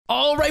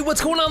All right,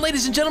 what's going on,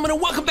 ladies and gentlemen,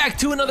 and welcome back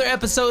to another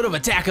episode of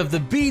Attack of the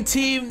B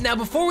Team. Now,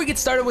 before we get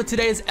started with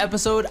today's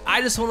episode, I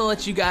just want to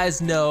let you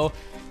guys know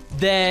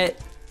that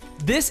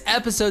this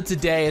episode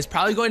today is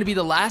probably going to be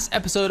the last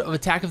episode of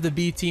Attack of the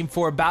B Team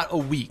for about a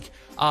week.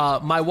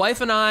 My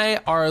wife and I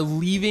are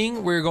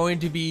leaving. We're going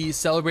to be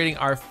celebrating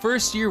our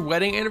first year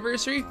wedding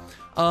anniversary.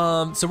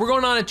 So we're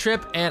going on a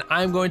trip, and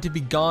I'm going to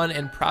be gone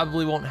and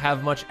probably won't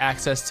have much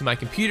access to my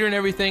computer and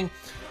everything.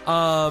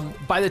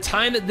 By the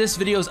time that this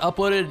video is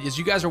uploaded, as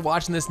you guys are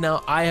watching this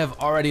now, I have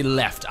already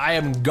left. I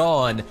am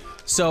gone.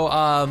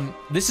 So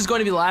this is going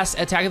to be the last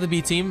Attack of the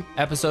B Team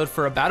episode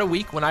for about a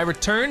week. When I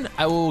return,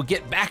 I will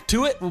get back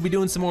to it. We'll be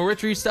doing some more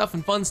Witchery stuff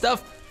and fun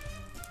stuff.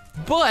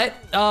 But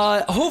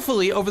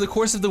hopefully over the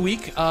course of the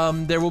week,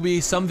 there will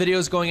be some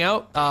videos going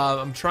out.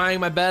 I'm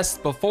trying my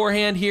best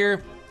beforehand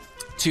here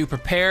to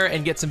prepare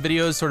and get some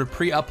videos sort of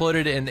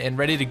pre-uploaded and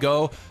ready to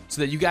go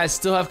so that you guys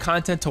still have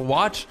content to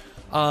watch.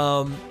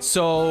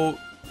 So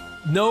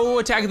no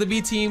Attack of the B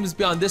Teams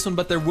beyond this one,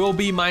 but there will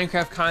be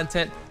Minecraft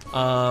content.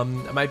 I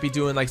might be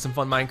doing like some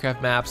fun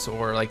Minecraft maps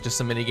or like just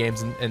some mini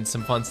games and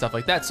some fun stuff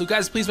like that. So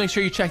guys, please make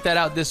sure you check that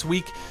out this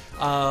week.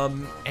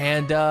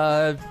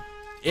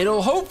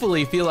 It'll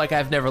hopefully feel like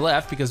I've never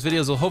left because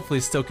videos will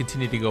hopefully still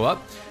continue to go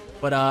up.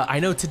 But I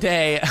know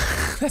today,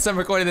 as I'm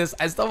recording this,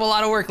 I still have a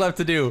lot of work left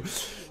to do.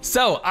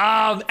 So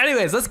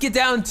anyways, let's get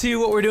down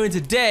to what we're doing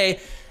today.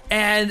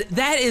 And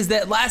that is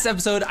that last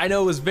episode I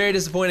know was very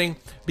disappointing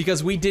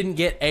because we didn't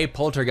get a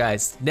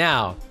Poltergeist.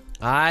 Now,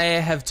 I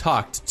have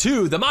talked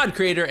to the mod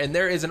creator and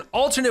there is an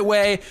alternate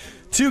way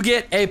to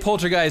get a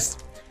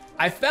Poltergeist.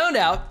 I found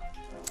out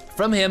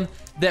from him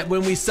that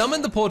when we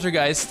summoned the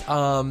Poltergeist,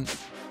 when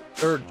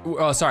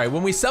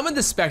we summoned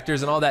the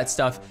Spectres and all that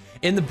stuff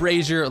in the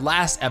Brazier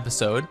last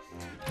episode,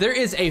 there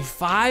is a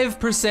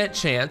 5%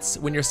 chance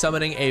when you're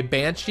summoning a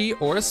Banshee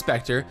or a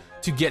Spectre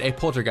to get a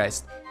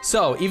Poltergeist.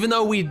 So even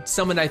though we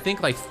summoned, I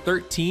think like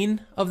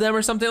 13 of them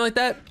or something like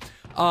that,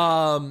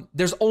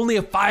 there's only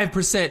a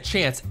 5%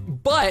 chance.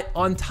 But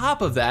on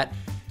top of that,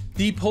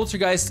 the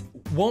Poltergeist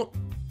won't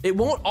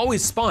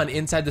always spawn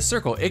inside the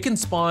circle. It can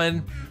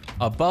spawn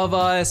above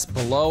us,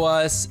 below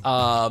us.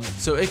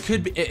 So it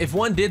could be, if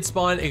one did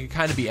spawn, it could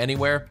kind of be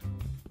anywhere.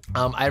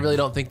 I really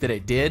don't think that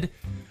it did.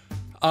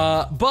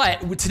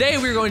 But today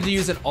we're going to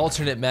use an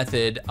alternate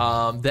method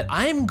that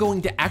I'm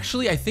going to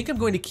actually, I think I'm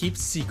going to keep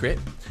secret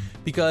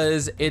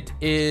because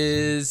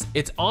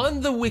it's on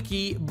the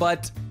wiki,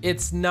 but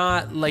it's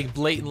not like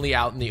blatantly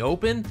out in the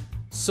open.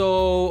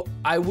 So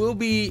I will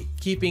be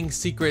keeping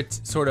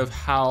secret sort of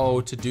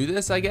how to do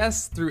this, I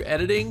guess, through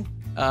editing.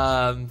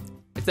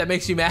 If that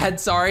makes you mad,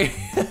 sorry.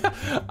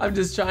 I'm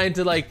just trying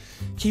to like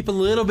keep a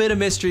little bit of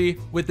mystery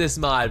with this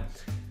mod.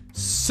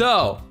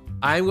 So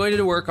I'm going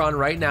to work on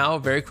right now,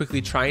 very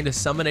quickly, trying to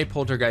summon a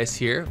Poltergeist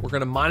here. We're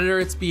gonna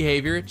monitor its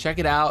behavior, check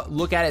it out,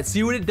 look at it,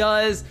 see what it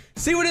does,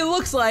 see what it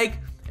looks like,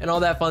 and all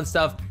that fun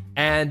stuff.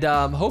 And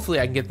hopefully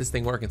I can get this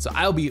thing working. So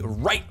I'll be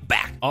right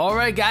back. All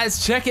right,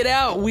 guys, check it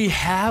out. We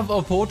have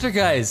a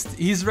Poltergeist.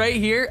 He's right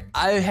here.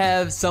 I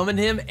have summoned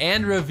him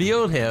and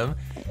revealed him.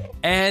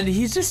 And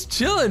he's just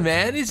chilling,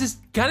 man. He's just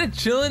kind of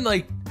chilling,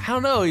 like, I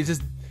don't know, he's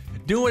just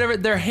doing whatever.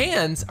 Their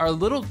hands are a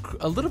little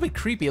bit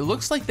creepy. It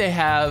looks like they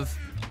have,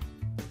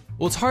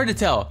 well, it's hard to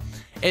tell.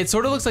 It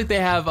sort of looks like they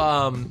have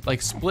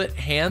like split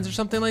hands or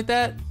something like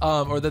that,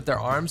 or that their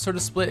arms sort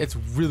of split. It's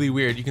really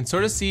weird. You can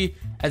sort of see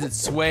as it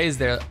sways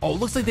there. Oh, it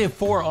looks like they have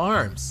 4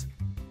 arms.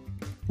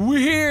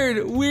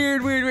 Weird,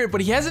 weird, weird, weird. But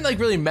he hasn't like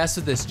really messed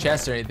with his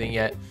chest or anything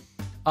yet.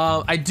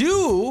 I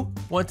do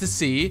want to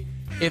see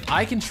if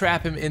I can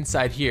trap him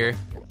inside here.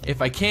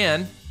 If I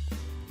can,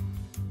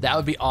 that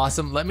would be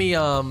awesome. Let me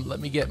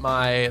get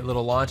my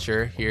little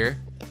launcher here.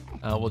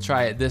 We'll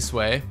try it this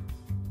way.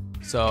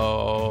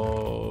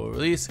 So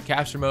release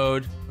capture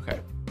mode. Okay.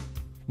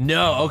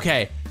 No,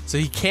 okay. So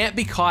he can't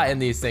be caught in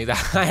these things.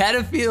 I had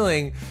a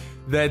feeling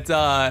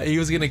that he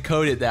was gonna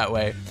code it that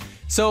way.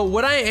 So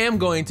what I am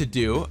going to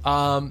do,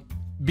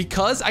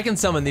 because I can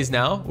summon these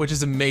now, which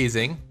is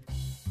amazing,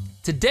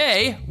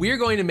 today we are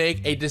going to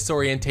make a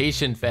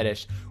disorientation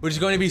fetish, which is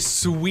going to be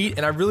sweet,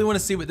 and I really want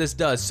to see what this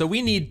does. So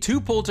we need 2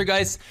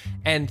 Poltergeists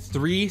and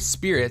 3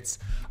 spirits.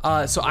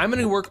 So I'm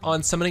gonna work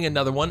on summoning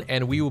another one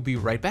and we will be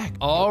right back.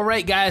 All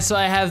right, guys, so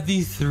I have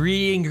the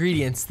 3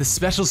 ingredients, the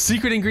special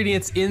secret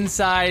ingredients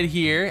inside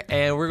here,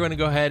 and we're gonna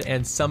go ahead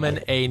and summon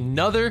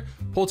another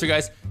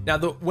Poltergeist. Now,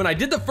 when I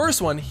did the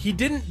first one, he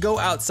didn't go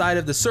outside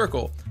of the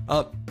circle.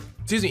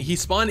 Excuse me, he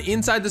spawned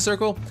inside the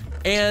circle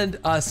and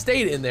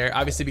stayed in there,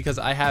 obviously because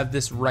I have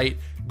this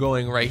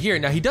going right here.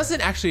 Now, he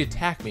doesn't actually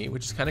attack me,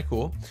 which is kind of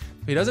cool.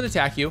 He doesn't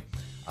attack you.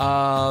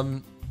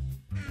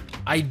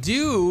 I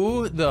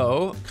do,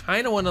 though,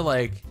 kind of want to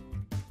like,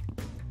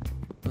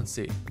 let's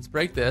see, let's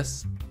break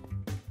this.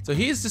 So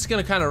he's just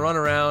gonna kind of run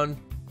around,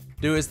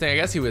 do his thing. I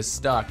guess he was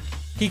stuck.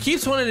 He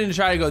keeps wanting to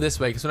try to go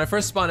this way, because when I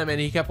first spawned him in,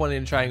 he kept wanting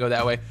to try and go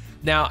that way.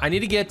 Now, I need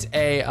to get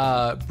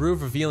a Brew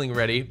of Revealing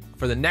ready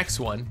for the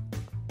next one,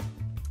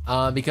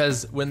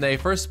 because when they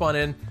first spawn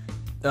in,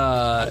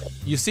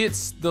 you see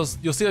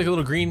you'll see like a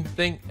little green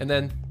thing, and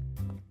then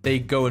they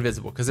go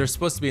invisible because they're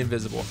supposed to be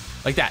invisible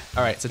like that.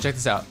 All right, so check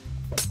this out.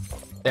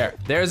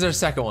 There's our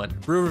second one.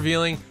 Brew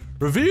revealing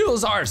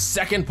reveals our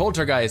second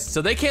poltergeist.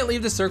 So they can't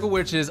leave the circle,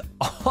 which is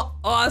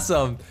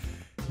awesome.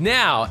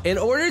 Now, in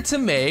order to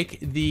make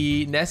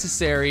the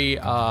necessary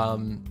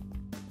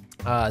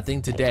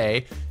thing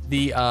today,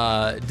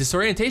 the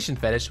disorientation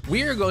fetish,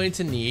 we are going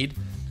to need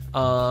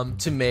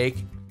to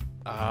make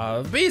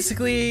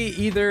basically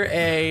either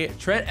a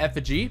Trent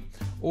effigy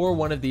or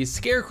one of these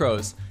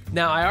scarecrows.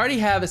 Now, I already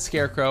have a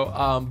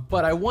scarecrow,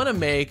 but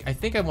I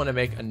think I want to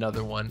make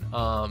another one.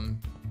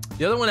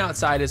 The other one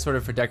outside is sort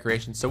of for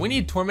decoration. So we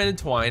need tormented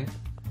twine,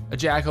 a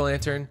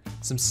jack-o'-lantern,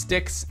 some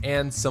sticks,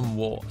 and some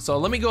wool. So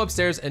let me go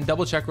upstairs and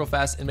double check real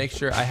fast and make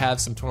sure I have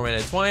some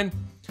tormented twine.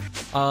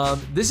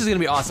 This is gonna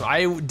be awesome.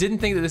 I didn't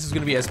think that this was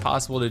gonna be as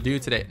possible to do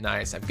today.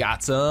 Nice, I've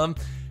got some.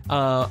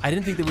 I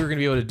didn't think that we were gonna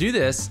be able to do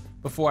this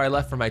before I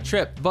left for my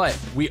trip, but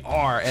we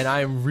are, and I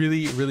am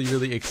really, really,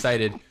 really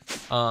excited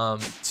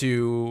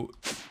to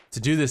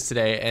do this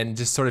today and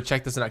just sort of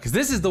check this out, because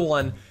this is the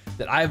one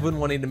that I've been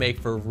wanting to make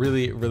for a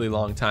really, really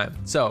long time.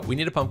 So we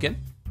need a pumpkin,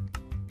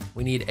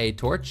 we need a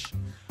torch,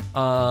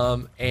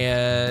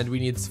 and we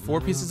need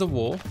 4 pieces of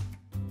wool.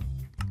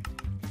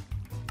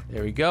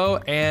 There we go,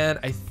 and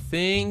I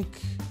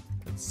think,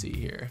 let's see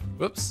here,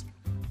 whoops,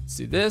 let's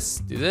do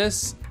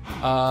this.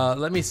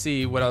 Let me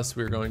see what else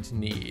we're going to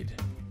need.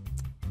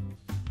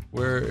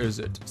 Where is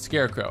it?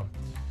 Scarecrow.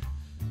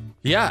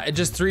 Yeah,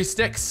 just 3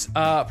 sticks.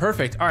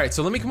 Perfect. All right,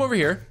 so let me come over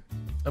here.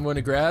 I'm going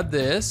to grab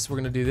this. We're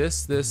going to do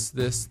this,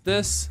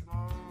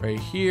 right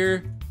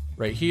here,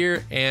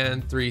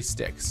 and 3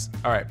 sticks.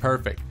 All right,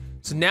 perfect.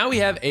 So now we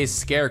have a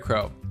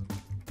scarecrow.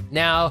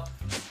 Now,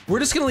 we're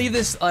just going to leave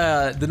this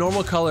the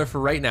normal color for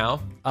right now.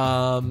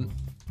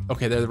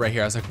 Okay, they're right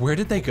here. I was like, where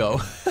did they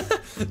go?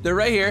 They're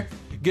right here.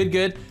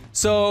 Good.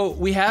 So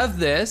we have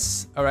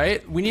this, all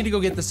right? We need to go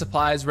get the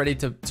supplies ready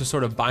to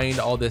sort of bind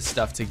all this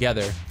stuff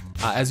together,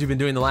 as we've been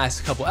doing the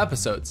last couple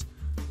episodes.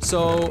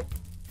 So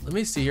let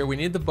me see here. We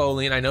need the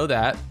bowline, I know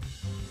that.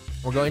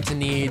 We're going to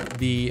need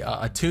the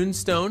a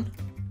tombstone.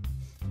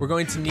 We're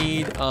going to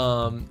need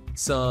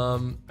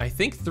some, I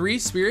think 3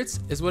 spirits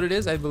is what it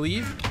is, I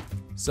believe.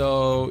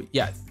 So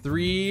yeah,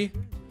 3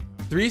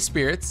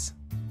 spirits,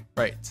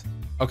 right?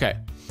 Okay,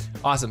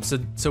 awesome.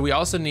 So we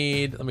also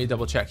need, let me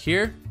double check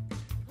here.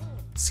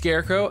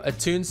 Scarecrow, a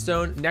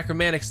tombstone,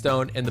 necromantic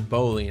stone, and the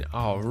bowline.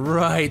 All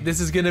right,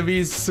 this is gonna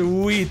be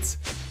sweet.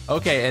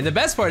 Okay, and the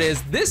best part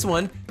is this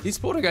one, these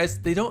poltergeists,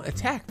 they don't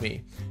attack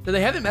me. So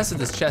they haven't messed with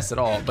this chest at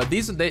all, but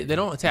these, they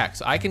don't attack.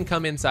 So I can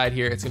come inside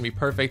here, it's gonna be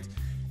perfect.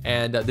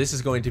 And this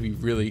is going to be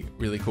really,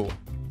 really cool.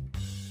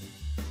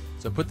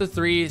 So put the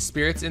 3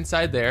 spirits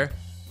inside there.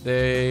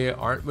 They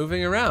aren't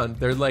moving around.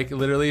 They're like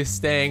literally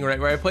staying right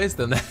where I placed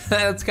them.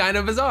 That's kind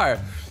of bizarre.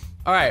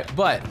 All right,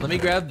 but let me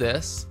grab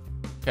this,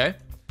 okay?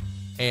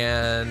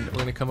 And we're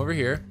gonna come over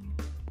here.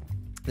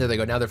 There they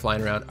go, now they're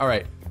flying around. All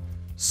right,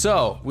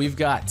 so we've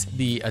got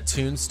the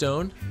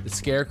tombstone, the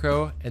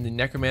scarecrow, and the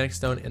necromantic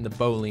stone, and the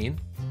bowline.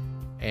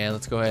 And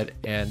let's go ahead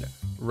and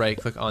right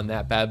click on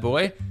that bad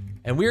boy.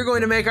 And we are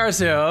going to make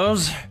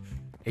ourselves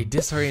a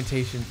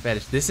disorientation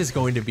fetish. This is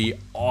going to be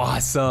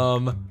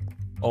awesome.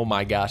 Oh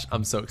my gosh,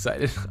 I'm so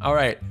excited. All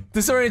right,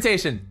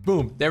 disorientation,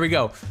 boom, there we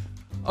go.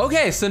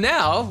 Okay, so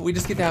now we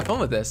just get to have fun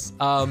with this.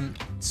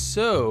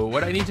 So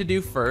what I need to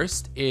do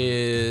first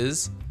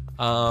is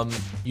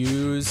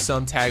use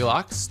some tag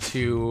locks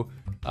to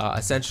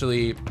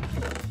essentially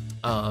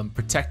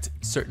protect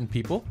certain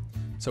people.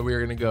 So we're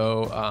gonna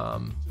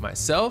go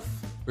myself,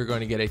 we're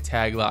going to get a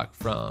tag lock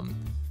from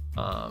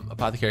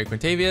Apothecary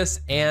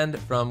Quintavious and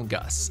from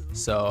Gus.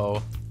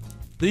 So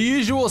the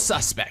usual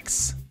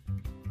suspects.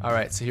 All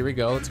right, so here we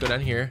go, let's go down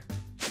here.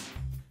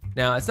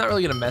 Now, it's not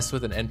really gonna mess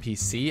with an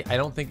NPC. I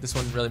don't think this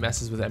one really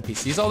messes with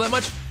NPCs all that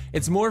much.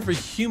 It's more for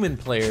human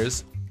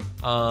players,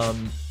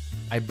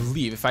 I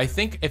believe. If I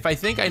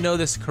think I know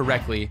this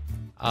correctly,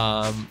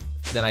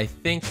 then I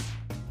think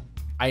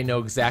I know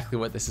exactly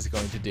what this is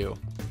going to do.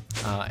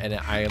 And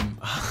I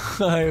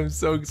am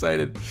so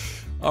excited.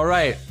 All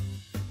right,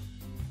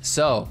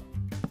 so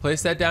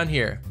place that down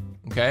here,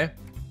 okay?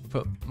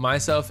 Put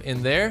myself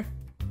in there,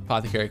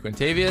 Apothecary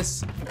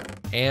Quintavious,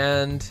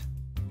 and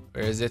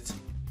where is it?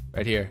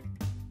 Right here,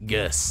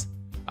 Gus.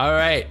 All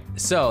right,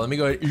 so let me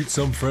go and eat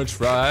some French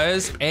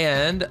fries,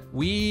 and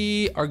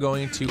we are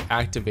going to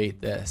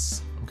activate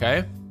this,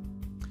 okay?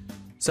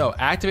 So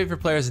activate for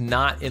players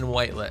not in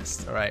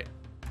whitelist, all right?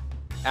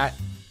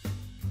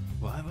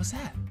 What was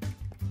that?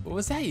 What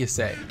was that you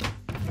say?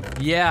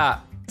 Yeah,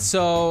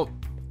 so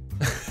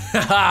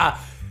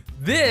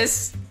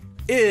this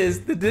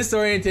is the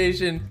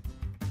disorientation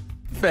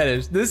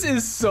fetish. This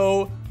is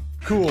so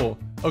cool,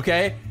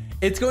 okay?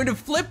 It's going to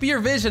flip your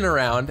vision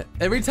around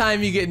every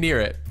time you get near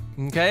it,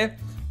 okay?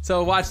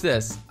 So watch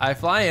this. I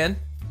fly in,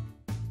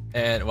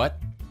 and what?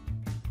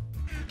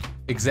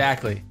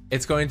 Exactly.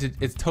 It's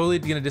totally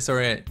gonna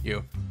disorient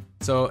you.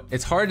 So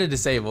it's hard to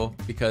disable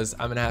because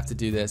I'm gonna have to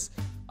do this.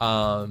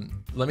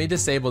 Let me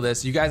disable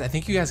this. You guys, I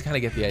think you guys kind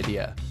of get the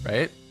idea,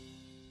 right?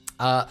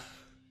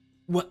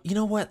 Well, you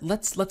know what?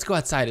 Let's go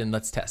outside and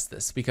let's test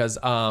this because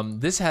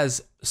this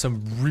has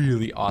some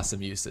really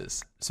awesome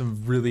uses.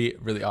 Some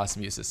really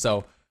awesome uses.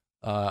 So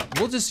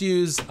we'll just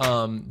use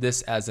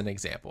this as an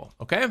example,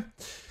 okay?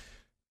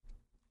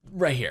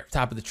 Right here,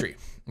 top of the tree,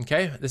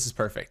 okay? This is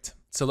perfect.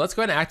 So let's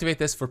go ahead and activate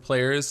this for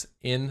players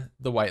in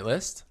the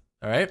whitelist,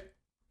 all right?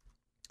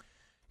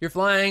 You're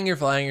flying,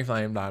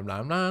 blah, blah,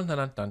 blah, dun,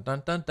 dun, dun,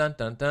 dun, dun, dun,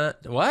 dun, dun.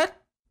 What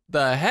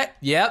the heck?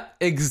 Yep,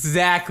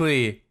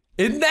 exactly.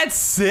 Isn't that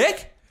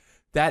sick?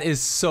 That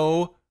is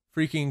so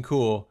freaking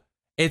cool.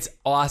 It's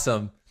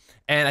awesome.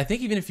 And I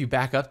think even if you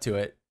back up to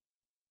it,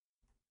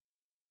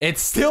 it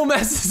still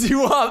messes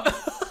you up.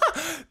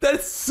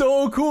 That's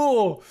so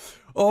cool.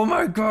 Oh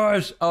my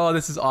gosh. Oh,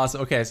 this is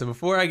awesome. Okay, so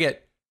before I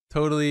get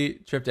totally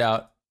tripped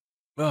out,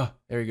 oh,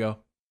 there we go.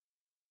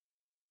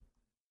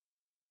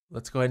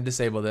 Let's go ahead and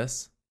disable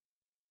this.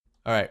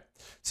 All right,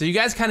 so you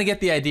guys kind of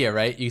get the idea,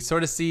 right? You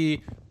sort of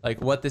see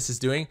like what this is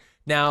doing.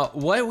 Now,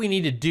 what we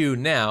need to do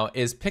now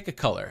is pick a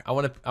color. I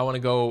want to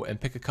go and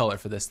pick a color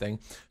for this thing.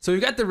 So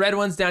we've got the red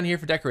ones down here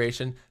for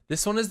decoration.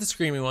 This one is the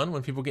screaming one.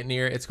 When people get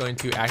near, it's going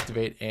to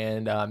activate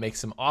and make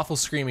some awful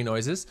screaming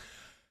noises.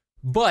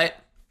 But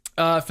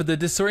for the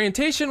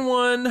disorientation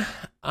one,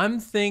 I'm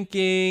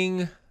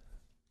thinking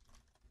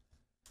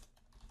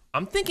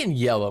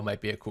yellow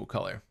might be a cool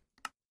color.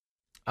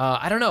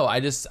 I don't know. I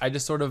just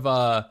sort of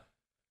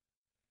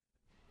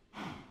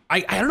I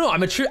don't know.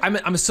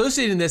 I'm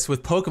associating this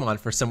with Pokemon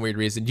for some weird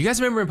reason. Do you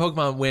guys remember in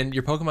Pokemon when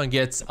your Pokemon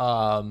gets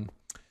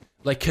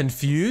like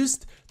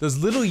confused? Those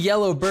little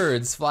yellow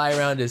birds fly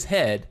around his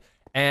head,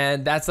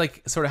 and that's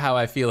like sort of how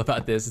I feel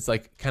about this. It's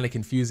like kind of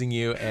confusing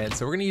you, and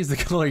so we're gonna use the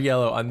color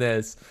yellow on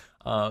this.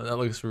 That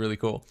looks really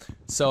cool.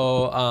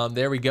 So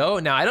there we go.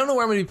 Now I don't know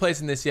where I'm gonna be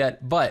placing this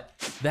yet, but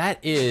that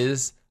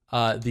is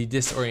the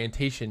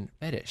disorientation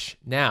fetish.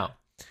 Now,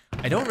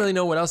 I don't really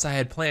know what else I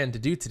had planned to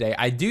do today.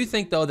 I do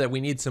think though that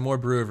we need some more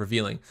brew of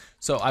revealing.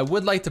 So I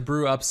would like to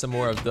brew up some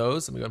more of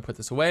those. I'm gonna put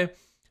this away.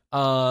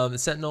 The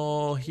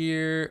Sentinel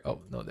here. Oh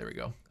no, there we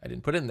go. I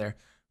didn't put it in there.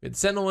 We had the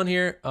Sentinel one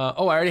here.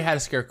 Oh, I already had a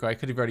Scarecrow. I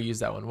could have already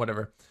used that one,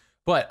 whatever.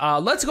 But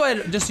let's go ahead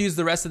and just use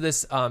the rest of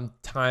this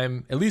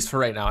time, at least for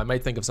right now. I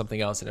might think of something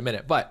else in a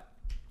minute, but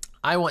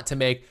I want to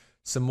make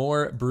some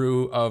more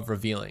brew of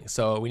revealing.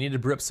 So we need to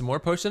brew up some more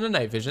potion of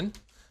night vision.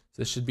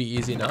 So this should be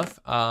easy enough.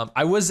 I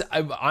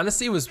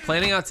honestly was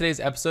planning out today's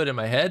episode in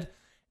my head,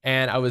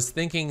 and I was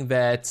thinking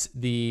that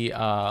the,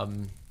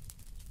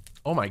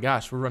 oh my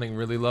gosh, we're running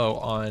really low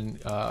on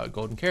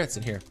golden carrots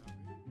in here.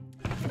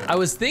 I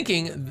was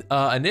thinking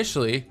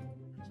initially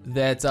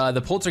that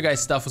the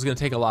Poltergeist stuff was gonna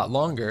take a lot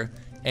longer,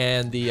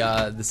 and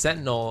the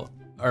Sentinel,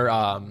 or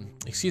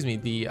excuse me,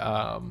 the,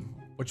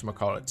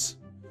 whatchamacallit?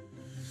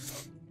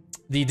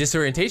 The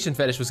disorientation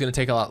fetish was gonna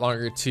take a lot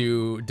longer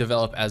to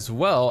develop as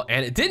well,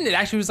 and it didn't. It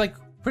actually was like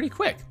pretty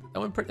quick.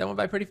 That went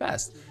by pretty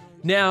fast.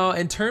 Now,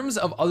 in terms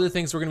of other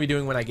things we're gonna be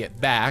doing when I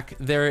get back,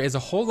 there is a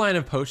whole line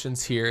of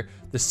potions here,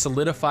 the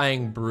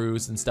solidifying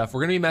brews and stuff.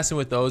 We're gonna be messing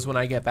with those when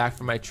I get back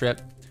from my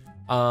trip.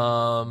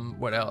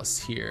 What else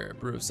here?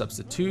 Brew of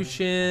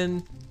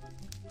substitution.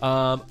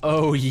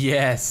 Oh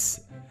yes.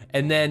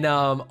 And then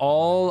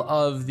all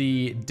of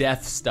the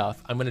death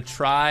stuff. I'm gonna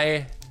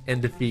try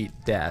and defeat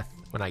death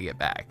when I get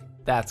back.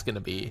 That's gonna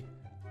be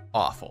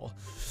awful.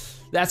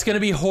 That's gonna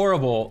be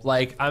horrible.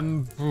 Like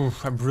I'm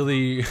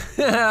really,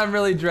 I'm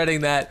really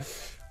dreading that.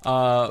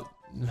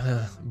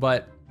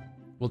 But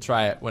we'll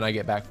try it when I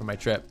get back from my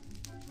trip.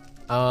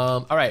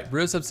 All right,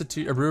 brew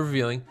substitute or brew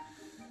revealing.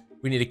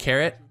 We need a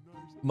carrot,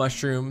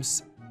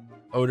 mushrooms,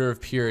 odor of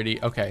purity.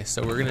 Okay,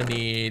 so we're gonna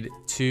need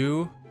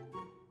 2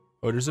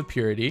 odors of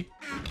purity.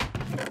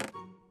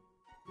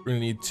 We're gonna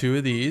need 2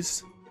 of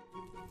these.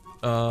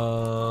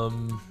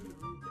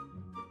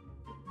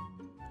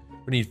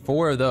 We need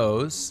 4 of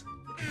those.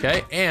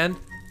 Okay, and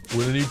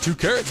we're gonna need 2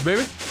 carrots,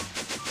 baby.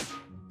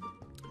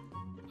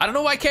 I don't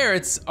know why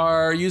carrots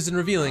are used in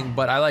revealing,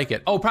 but I like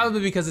it. Oh,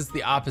 probably because it's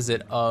the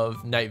opposite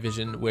of night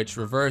vision, which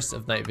reverse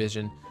of night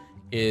vision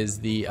is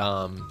the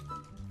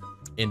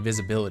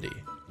invisibility,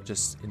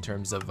 just in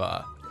terms of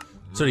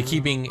sort of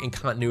keeping in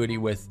continuity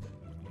with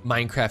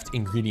Minecraft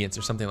ingredients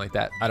or something like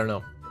that. I don't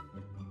know.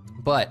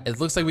 But it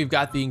looks like we've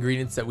got the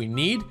ingredients that we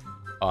need.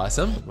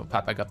 Awesome, we'll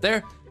pop back up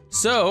there.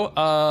 So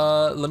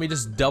let me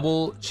just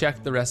double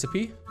check the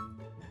recipe.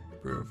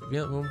 Boom,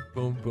 boom,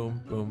 boom,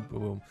 boom, boom,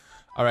 boom.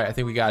 All right, I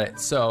think we got it.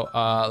 So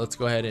let's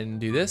go ahead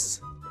and do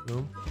this.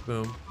 Boom,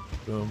 boom,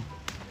 boom,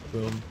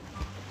 boom,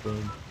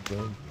 boom,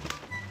 boom.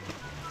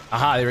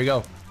 Aha, there we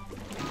go.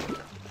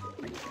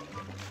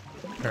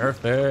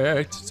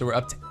 Perfect. So we're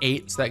up to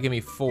 8, so that gave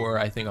me 4,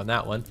 I think, on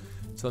that one.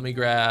 So let me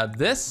grab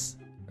this.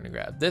 I'm gonna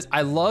grab this.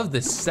 I love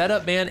this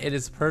setup, man. It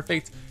is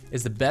perfect.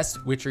 It's the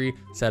best witchery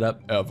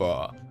setup ever.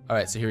 All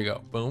right, so here we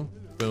go. Boom,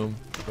 boom,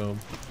 boom,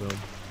 boom,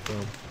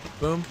 boom,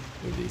 boom.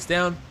 Move these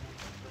down.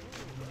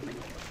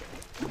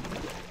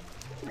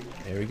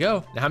 There we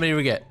go. Now how many do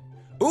we get?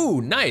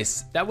 Ooh,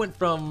 nice. That went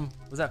from,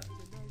 was that?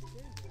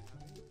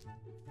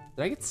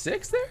 Did I get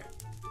 6 there?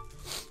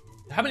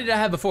 How many did I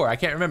have before? I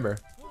can't remember.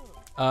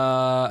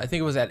 I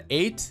think it was at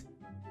 8.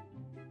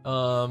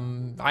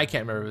 I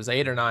can't remember, it was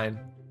 8 or 9,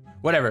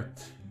 whatever.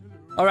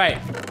 All right,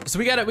 so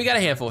we got a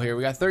handful here.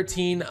 We got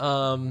 13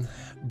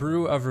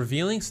 brew of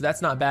revealing, so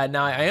that's not bad.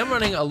 Now I am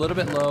running a little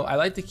bit low. I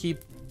like to keep,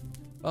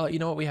 well, you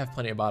know what, we have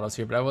plenty of bottles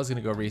here, but I was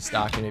gonna go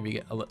restock and maybe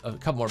get a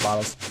couple more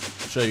bottles.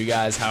 Show you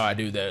guys how I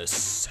do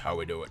this, how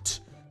we do it.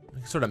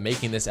 I'm sort of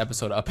making this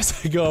episode up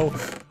as I go.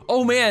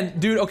 Oh man,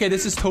 dude, okay,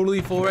 this is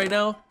totally full right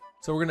now.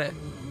 So we're gonna,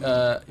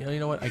 you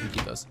know what, I can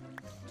keep those.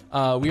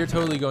 We are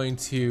totally going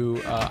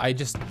to, I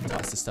just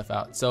tossed this stuff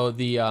out. So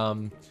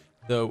the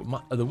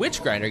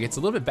witch grinder gets a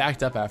little bit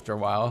backed up after a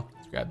while.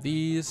 Let's grab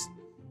these.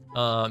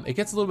 It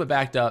gets a little bit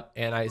backed up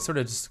and I sort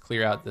of just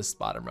clear out this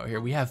bottom row here.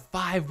 We have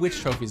 5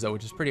 witch trophies though,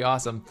 which is pretty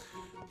awesome.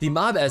 The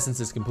mob essence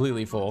is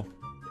completely full,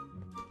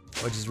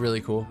 which is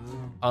really cool.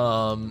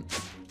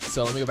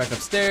 So let me go back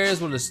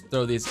upstairs. We'll just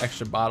throw these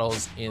extra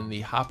bottles in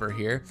the hopper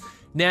here.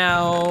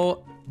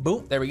 Now,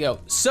 boom, there we go.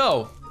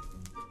 So,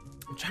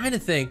 I'm trying to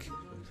think.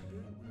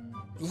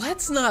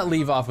 Let's not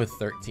leave off with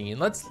 13.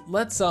 Let's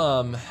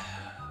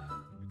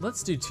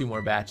do 2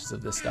 more batches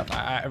of this stuff.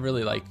 I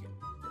really like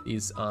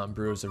these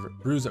brews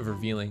of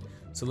revealing.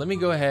 So let me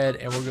go ahead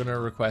and we're gonna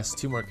request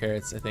 2 more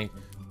carrots, I think.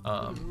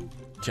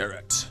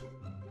 Carrot.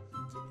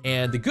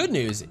 And the good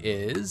news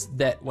is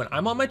that when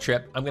I'm on my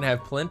trip, I'm gonna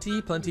have plenty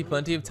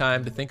of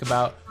time to think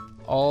about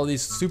all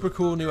these super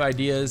cool new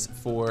ideas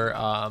for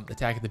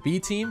Attack of the B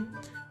team.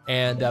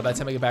 And by the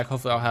time I get back,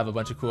 hopefully I'll have a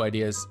bunch of cool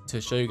ideas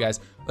to show you guys.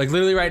 Like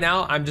literally right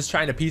now, I'm just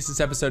trying to piece this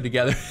episode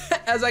together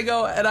as I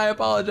go, and I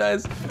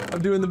apologize.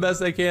 I'm doing the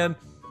best I can.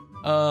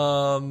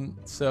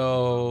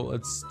 So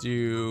let's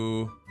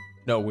do,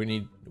 no, we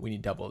need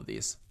double of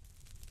these.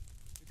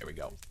 There we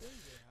go.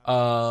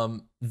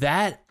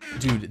 That,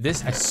 dude,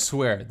 this, I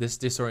swear, this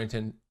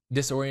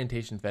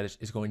disorientation fetish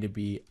is going to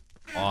be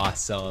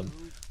awesome.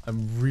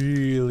 I'm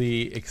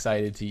really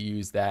excited to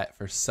use that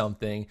for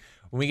something.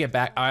 When we get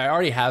back, I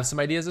already have some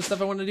ideas of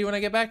stuff I want to do when I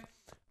get back.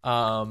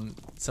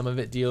 Some of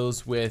it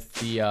deals with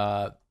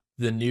the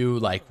new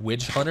like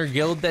witch hunter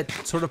guild that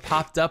sort of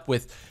popped up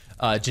with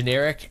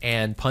generic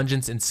and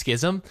pungence and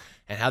schism,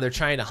 and how they're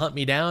trying to hunt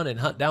me down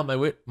and hunt down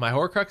my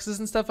horcruxes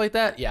and stuff like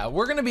that. Yeah,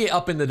 we're gonna be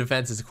up in the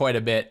defenses quite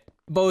a bit,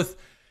 both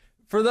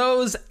for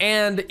those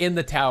and in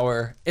the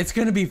tower. It's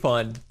gonna be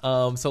fun.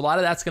 So a lot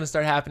of that's gonna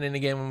start happening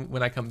again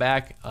when I come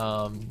back.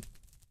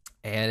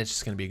 And it's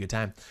just gonna be a good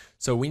time.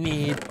 So we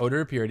need odor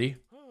of purity.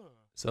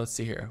 So let's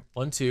see here.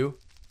 1, 2,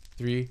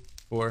 3,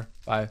 4,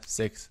 5,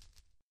 6.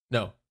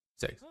 No,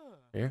 6.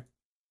 Here.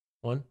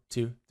 1,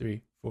 2,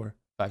 3, 4,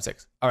 5,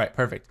 6. All right,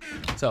 perfect.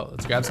 So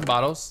let's grab some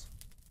bottles.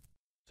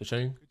 So show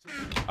you.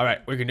 All right,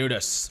 we can do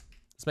this.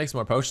 Let's make some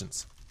more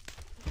potions.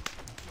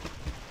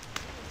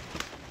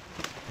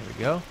 There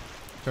we go.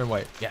 Turn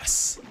white.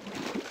 Yes.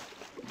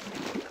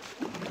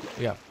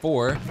 We got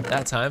 4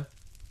 that time.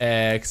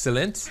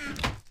 Excellent.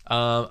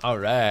 All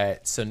right,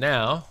 so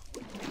now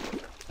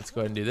let's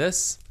go ahead and do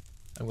this.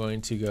 I'm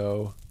going to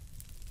go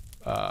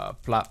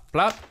plop,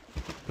 plop,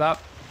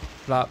 plop,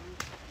 plop,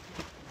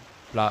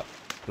 plop,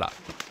 plop.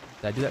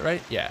 Did I do that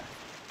right? Yeah.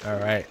 All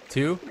right,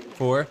 2,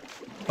 4,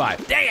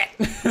 5. Dang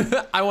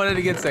it! I wanted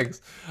to get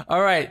 6.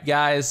 All right,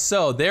 guys,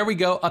 so there we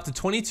go, up to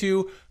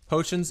 22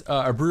 potions,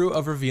 or brew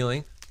of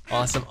revealing.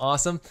 Awesome,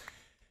 awesome.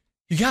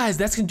 You guys,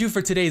 that's gonna do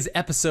for today's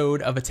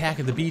episode of Attack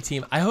of the B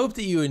Team. I hope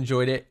that you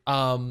enjoyed it.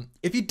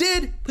 If you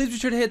did, please be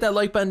sure to hit that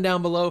like button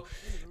down below.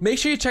 Make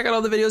sure you check out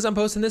all the videos I'm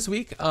posting this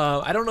week.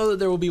 I don't know that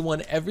there will be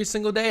one every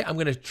single day. I'm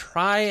gonna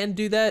try and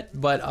do that,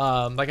 but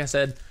like I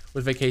said,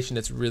 with vacation,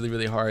 it's really,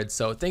 really hard.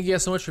 So thank you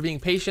guys so much for being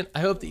patient.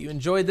 I hope that you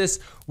enjoyed this.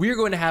 We are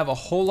going to have a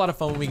whole lot of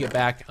fun when we get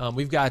back.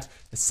 We've got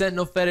a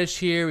sentinel fetish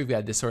here. We've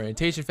got a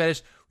disorientation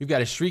fetish. We've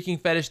got a shrieking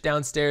fetish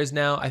downstairs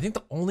now. I think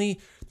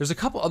there's a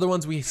couple other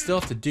ones we still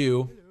have to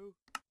do.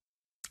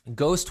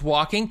 Ghost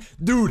walking.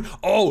 Dude,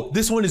 oh,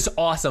 this one is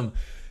awesome.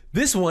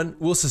 This one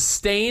will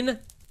sustain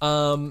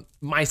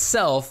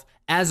myself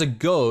as a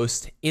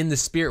ghost in the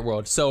spirit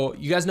world. So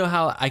you guys know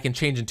how I can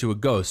change into a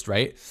ghost,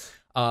 right?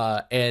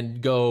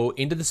 And go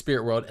into the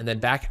spirit world and then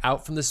back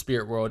out from the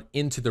spirit world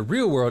into the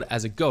real world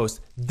as a ghost.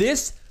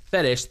 This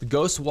fetish, the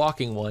ghost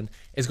walking one,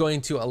 is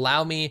going to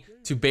allow me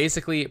to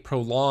basically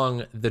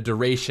prolong the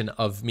duration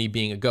of me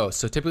being a ghost.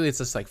 So typically it's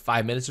just like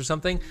 5 minutes or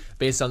something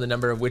based on the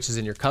number of witches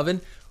in your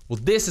coven. Well,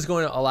 this is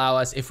going to allow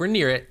us, if we're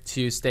near it,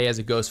 to stay as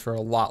a ghost for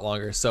a lot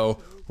longer. So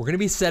we're gonna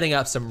be setting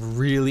up some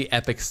really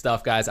epic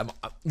stuff, guys.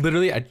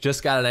 I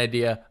just got an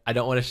idea. I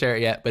don't wanna share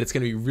it yet, but it's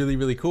gonna be really,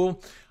 really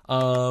cool.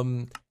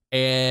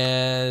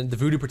 And the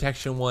voodoo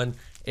protection one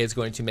is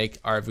going to make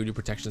our voodoo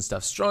protection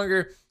stuff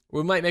stronger.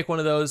 We might make one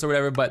of those or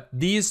whatever, but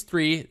these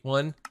 3,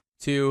 1,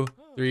 2,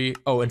 3,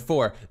 oh, and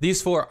 4.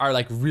 These 4 are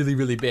like really,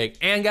 really big.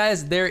 And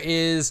guys, there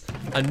is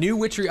a new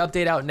Witchery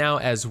update out now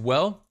as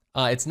well.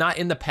 It's not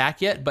in the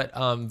pack yet, but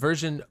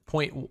version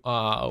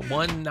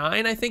 0.19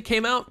 I think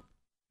came out,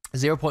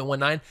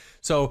 0.19.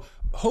 So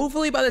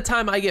hopefully by the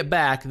time I get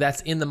back,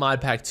 that's in the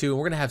mod pack too. And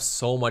we're gonna have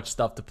so much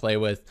stuff to play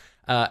with.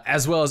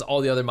 as well as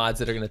all the other mods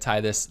that are gonna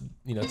tie this,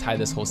 tie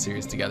this whole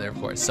series together, of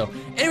course. So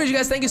anyways, you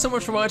guys, thank you so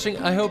much for watching.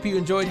 I hope you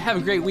enjoyed. Have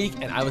a great week,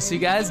 and I will see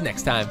you guys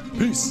next time.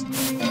 Peace.